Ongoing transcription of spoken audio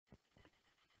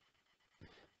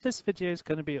This video is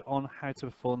going to be on how to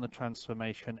perform the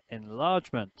transformation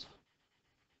enlargement.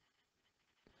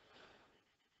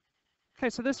 Okay,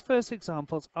 so this first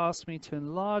example has asked me to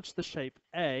enlarge the shape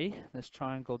A, this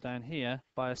triangle down here,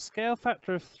 by a scale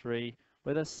factor of 3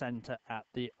 with a center at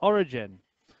the origin.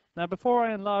 Now, before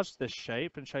I enlarge this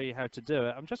shape and show you how to do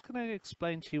it, I'm just going to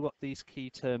explain to you what these key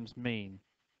terms mean.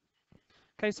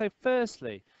 Okay, so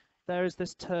firstly, there is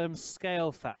this term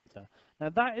scale factor. Now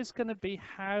that is going to be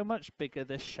how much bigger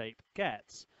this shape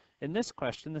gets. In this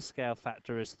question, the scale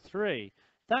factor is 3.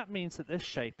 That means that this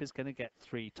shape is going to get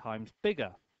 3 times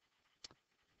bigger.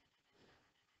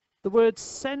 The word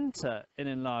center in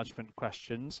enlargement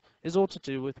questions is all to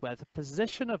do with where the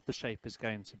position of the shape is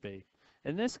going to be.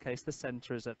 In this case, the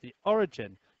center is at the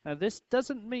origin. Now this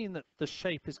doesn't mean that the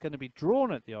shape is going to be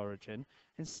drawn at the origin.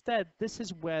 Instead, this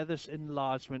is where this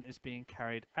enlargement is being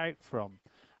carried out from.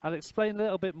 I'll explain a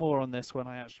little bit more on this when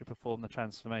I actually perform the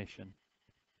transformation.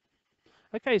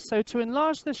 Okay, so to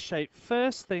enlarge this shape,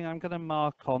 first thing I'm going to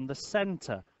mark on the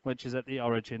center, which is at the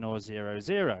origin or 0,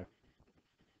 0.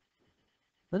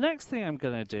 The next thing I'm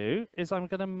going to do is I'm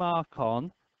going to mark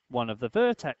on one of the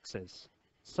vertexes.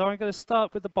 So I'm going to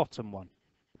start with the bottom one.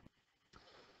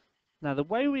 Now the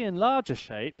way we enlarge a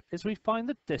shape is we find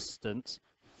the distance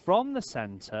from the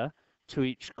center to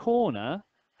each corner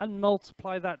and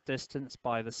multiply that distance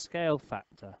by the scale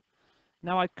factor.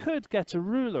 Now I could get a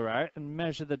ruler out and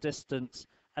measure the distance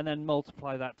and then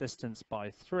multiply that distance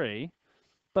by 3,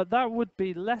 but that would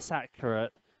be less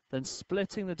accurate than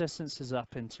splitting the distances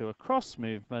up into a cross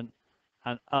movement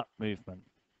and up movement.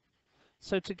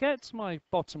 So to get to my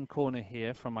bottom corner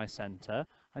here from my center,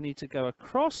 I need to go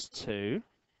across 2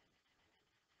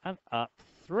 and up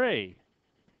 3.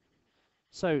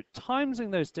 So timesing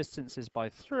those distances by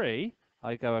 3,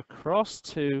 I go across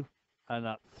 2 and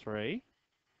up 3,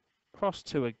 across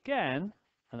 2 again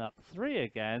and up 3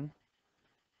 again,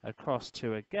 across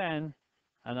 2 again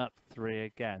and up 3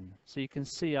 again. So you can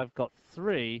see I've got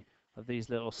 3 of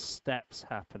these little steps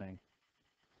happening.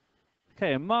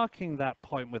 Okay, and marking that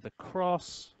point with a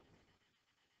cross,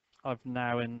 I've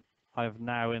now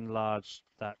enlarged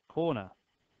that corner.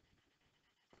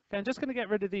 Okay, I'm just going to get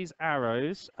rid of these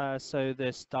arrows so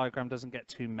this diagram doesn't get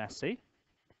too messy.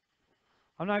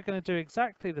 I'm now going to do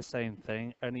exactly the same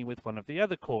thing, only with one of the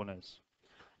other corners.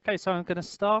 Okay, so I'm going to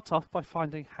start off by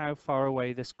finding how far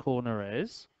away this corner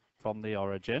is from the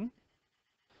origin.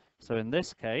 So in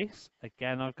this case,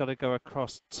 again, I've got to go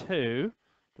across 2,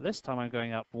 but this time I'm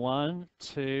going up 1,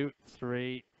 2,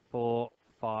 3, 4,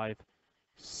 5,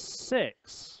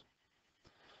 6.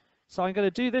 So I'm going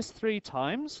to do this 3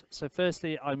 times. So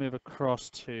firstly, I move across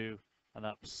 2 and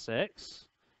up 6.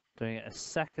 Doing it a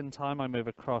second time, I move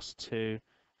across 2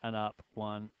 and up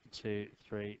 1, 2,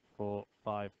 3, 4,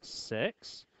 5,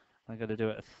 6. I'm going to do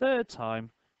it a third time,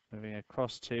 moving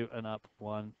across 2 and up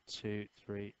 1, 2,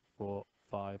 3, 4,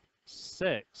 5,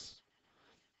 6.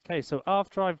 Okay, so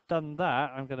after I've done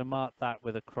that, I'm going to mark that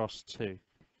with a cross 2.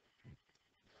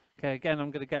 Okay, again, I'm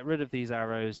going to get rid of these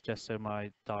arrows just so my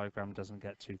diagram doesn't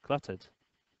get too cluttered.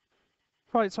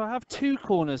 Right, so I have 2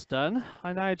 corners done.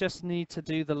 I now just need to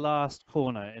do the last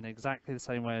corner in exactly the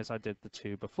same way as I did the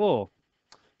 2 before.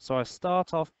 So I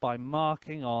start off by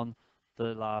marking on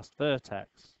the last vertex.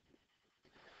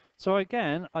 So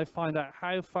again, I find out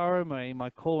how far away my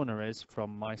corner is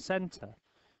from my center.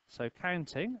 So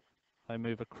counting, I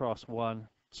move across 1,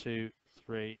 2,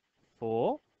 3,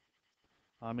 4.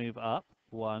 I move up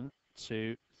 1,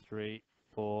 2, 3,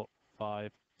 4,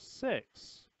 5,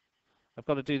 6. I've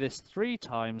got to do this 3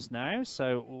 times now.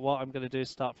 So what I'm going to do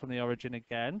is start from the origin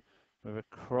again, move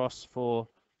across 4,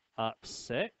 up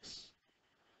 6.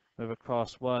 Move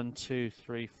across 1, 2,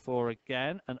 3, 4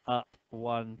 again, and up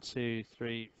 1, 2,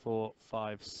 3, 4,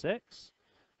 5, 6.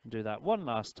 And do that one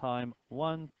last time.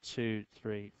 1, 2,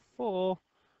 3, 4.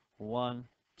 1,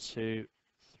 2,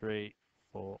 3,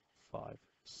 4, 5,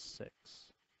 6.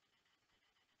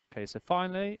 Okay, so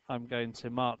finally, I'm going to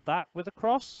mark that with a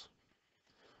cross.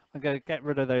 I'm going to get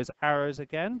rid of those arrows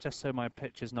again, just so my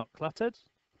picture is not cluttered.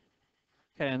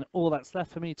 Okay, and all that's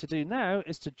left for me to do now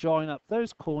is to join up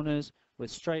those corners with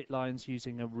straight lines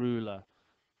using a ruler.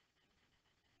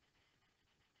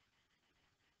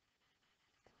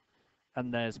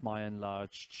 And there's my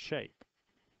enlarged shape.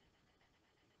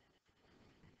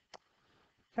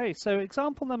 Okay, so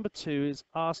example number 2 is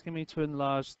asking me to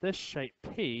enlarge this shape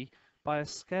P by a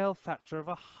scale factor of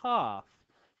 1/2,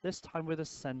 this time with a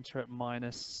center at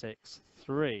 -6,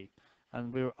 3.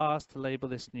 And we were asked to label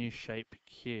this new shape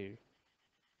Q.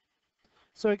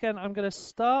 So again, I'm going to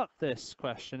start this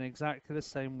question exactly the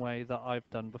same way that I've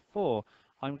done before.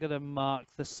 I'm going to mark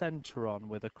the center on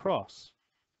with a cross.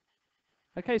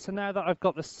 Okay, so now that I've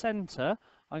got the center,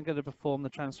 I'm going to perform the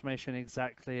transformation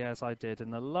exactly as I did in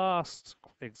the last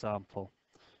example.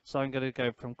 So I'm going to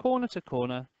go from corner to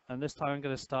corner, and this time I'm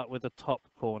going to start with the top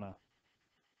corner.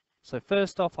 So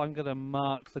first off, I'm going to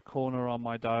mark the corner on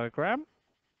my diagram.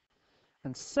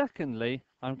 And secondly,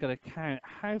 I'm going to count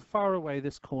how far away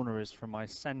this corner is from my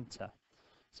center.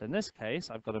 So in this case,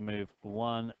 I've got to move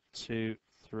 1, 2,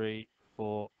 3,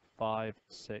 4, 5,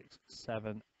 6,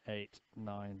 7, 8,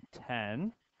 9,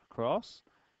 10 across,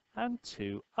 and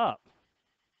 2 up.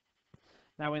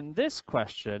 Now in this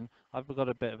question, I've got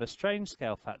a bit of a strange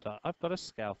scale factor. I've got a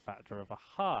scale factor of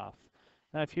 1/2.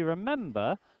 Now if you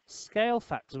remember, scale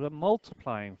factors are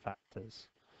multiplying factors.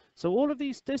 So all of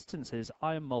these distances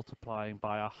I am multiplying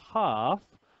by 1/2,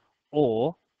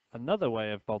 or another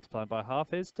way of multiplying by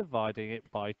 1/2 is dividing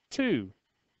it by 2.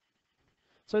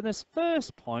 So in this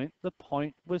first point, the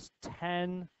point was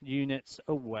 10 units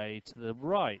away to the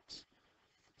right.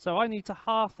 So I need to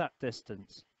half that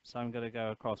distance. So I'm going to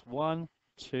go across 1,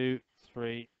 2,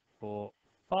 3, 4,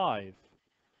 5.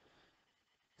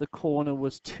 The corner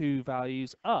was 2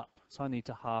 values up, so I need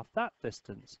to half that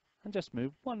distance and just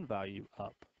move 1 value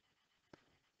up.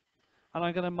 And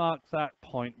I'm going to mark that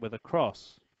point with a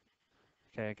cross.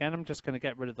 Okay, again, I'm just going to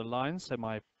get rid of the lines so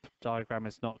my diagram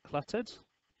is not cluttered.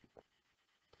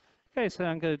 Okay, so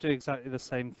I'm going to do exactly the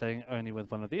same thing, only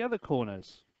with one of the other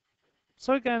corners.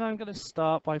 So again, I'm going to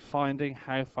start by finding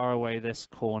how far away this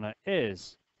corner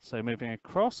is. So moving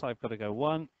across, I've got to go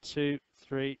 1, 2,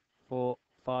 3, 4,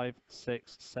 5,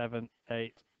 6, 7,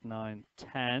 8, 9,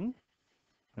 10.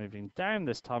 Moving down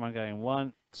this time, I'm going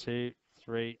 1, 2,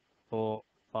 3, 4,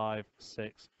 5,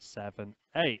 6, 7,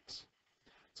 8.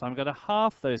 So I'm going to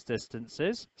half those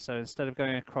distances. So instead of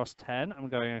going across 10, I'm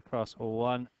going across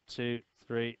 1, 2,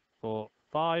 3, 4,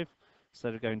 5.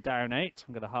 Instead of going down 8,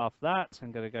 I'm going to half that.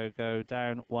 I'm going to go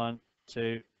down 1,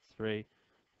 2, 3,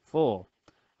 4.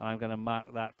 And I'm going to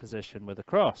mark that position with a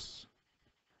cross.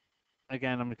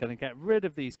 Again, I'm going to get rid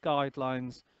of these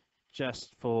guidelines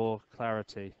just for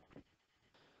clarity.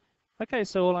 Okay,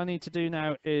 so all I need to do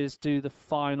now is do the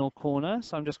final corner.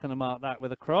 So I'm just going to mark that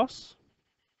with a cross.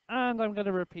 And I'm going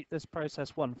to repeat this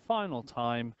process one final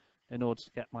time in order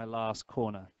to get my last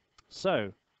corner.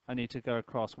 So I need to go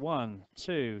across 1,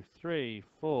 2, 3,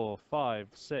 4, 5,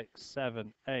 6,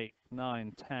 7, 8,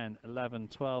 9, 10, 11,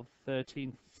 12,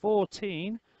 13,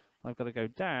 14. I've got to go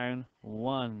down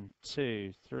 1,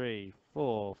 2, 3,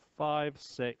 4, 5,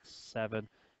 6, 7,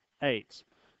 8.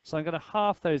 So I'm going to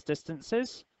half those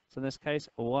distances. So in this case,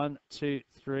 1, 2,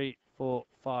 3, 4,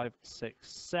 5,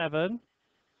 6, 7.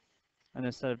 And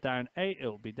instead of down 8, it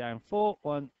will be down 4.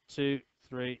 1, 2,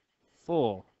 3,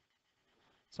 4.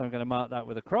 So I'm going to mark that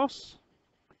with a cross.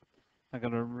 I'm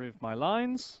going to remove my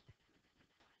lines.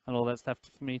 And all that's left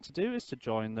for me to do is to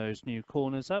join those new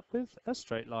corners up with a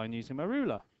straight line using my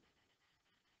ruler.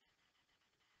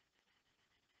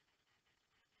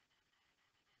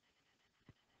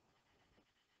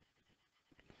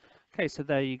 Okay, so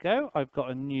there you go. I've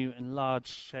got a new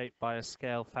enlarged shape by a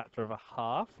scale factor of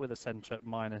 1/2 with a center at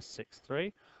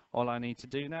 -6,3. All I need to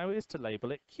do now is to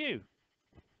label it Q.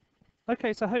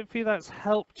 Okay, so hopefully that's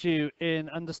helped you in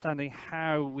understanding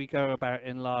how we go about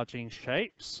enlarging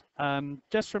shapes.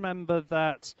 Just remember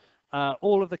that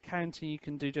all of the counting you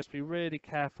can do, just be really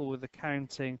careful with the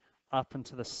counting up and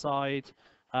to the side.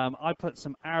 I put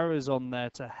some arrows on there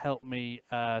to help me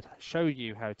show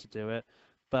you how to do it,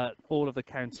 but all of the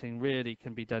counting really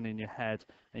can be done in your head,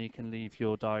 and you can leave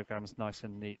your diagrams nice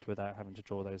and neat without having to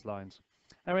draw those lines.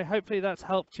 Anyway, hopefully that's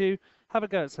helped you. Have a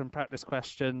go at some practice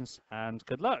questions, and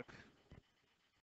good luck.